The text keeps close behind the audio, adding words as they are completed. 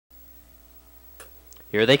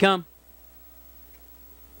Here they come.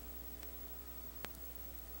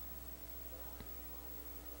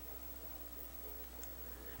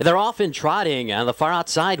 They're off and trotting on the far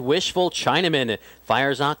outside. Wishful Chinaman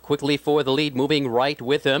fires out quickly for the lead, moving right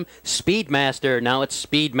with him. Speedmaster, now it's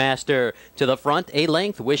Speedmaster to the front, a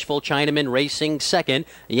length. Wishful Chinaman racing second.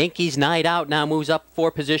 Yankees Night Out now moves up for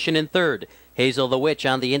position in third. Hazel the Witch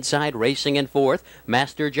on the inside, racing in fourth.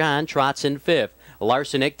 Master John trots in fifth.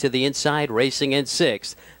 Larsenic to the inside, racing in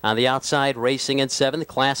sixth. On the outside, racing in seventh.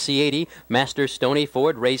 Class C80, Master Stony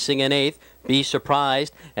Ford racing in eighth. Be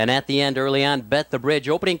Surprised, and at the end early on, Bet the Bridge.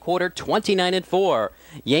 Opening quarter, 29-4.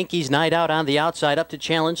 Yankees Night Out on the outside, up to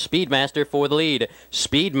challenge Speedmaster for the lead.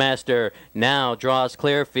 Speedmaster now draws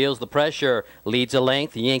clear, feels the pressure, leads a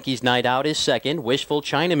length. Yankees Night Out is second. Wishful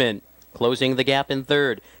Chinaman closing the gap in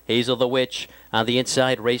third. Hazel the Witch on the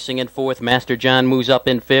inside, racing in fourth. Master John moves up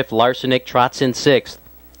in fifth. Larsenic trots in sixth.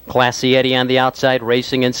 Classy Eddie on the outside,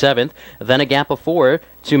 racing in seventh. Then a gap of four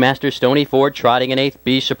to Master Stony Ford, trotting in eighth.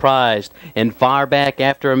 Be Surprised. And far back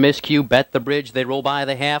after a miscue, Bet the Bridge. They roll by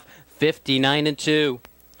the half, 59-2.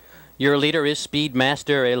 Your leader is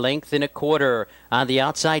Speedmaster, a length and a quarter. On the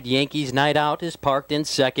outside, Yankees Night Out is parked in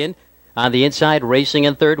second. On the inside, racing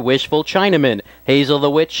in third, Wishful Chinaman. Hazel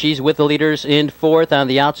the Witch, she's with the leaders in fourth. On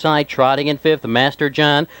the outside, trotting in fifth, Master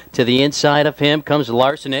John. To the inside of him comes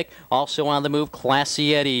Larsenic. Also on the move,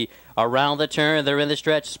 Classy Eddie. Around the turn, they're in the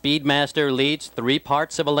stretch. Speedmaster leads 3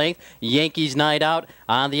 parts of a length. Yankees Night Out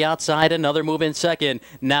on the outside, another move in second.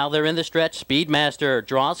 Now they're in the stretch. Speedmaster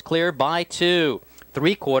draws clear by 2.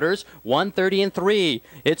 3/4, 130-3.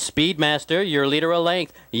 It's Speedmaster, your leader a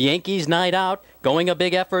length. Yankees Night Out going a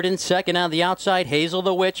big effort in second. On the outside, Hazel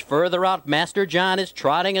the Witch. Further out, Master John is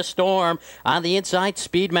trotting a storm. On the inside,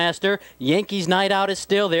 Speedmaster. Yankees Night Out is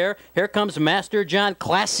still there. Here comes Master John.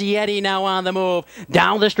 Classy Eddie now on the move.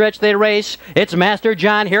 Down the stretch they race. It's Master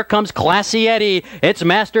John. Here comes Classy Eddie. It's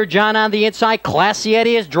Master John on the inside. Classy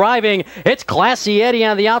Eddie is driving. It's Classy Eddie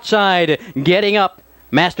on the outside. Getting up.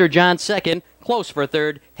 Master John second. Close for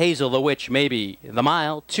third, Hazel the Witch, maybe. The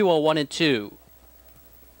mile, 2:01-2.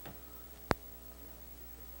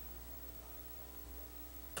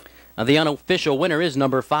 The unofficial winner is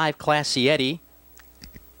number 5, Classy Eddie.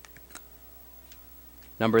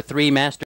 Number 3, Master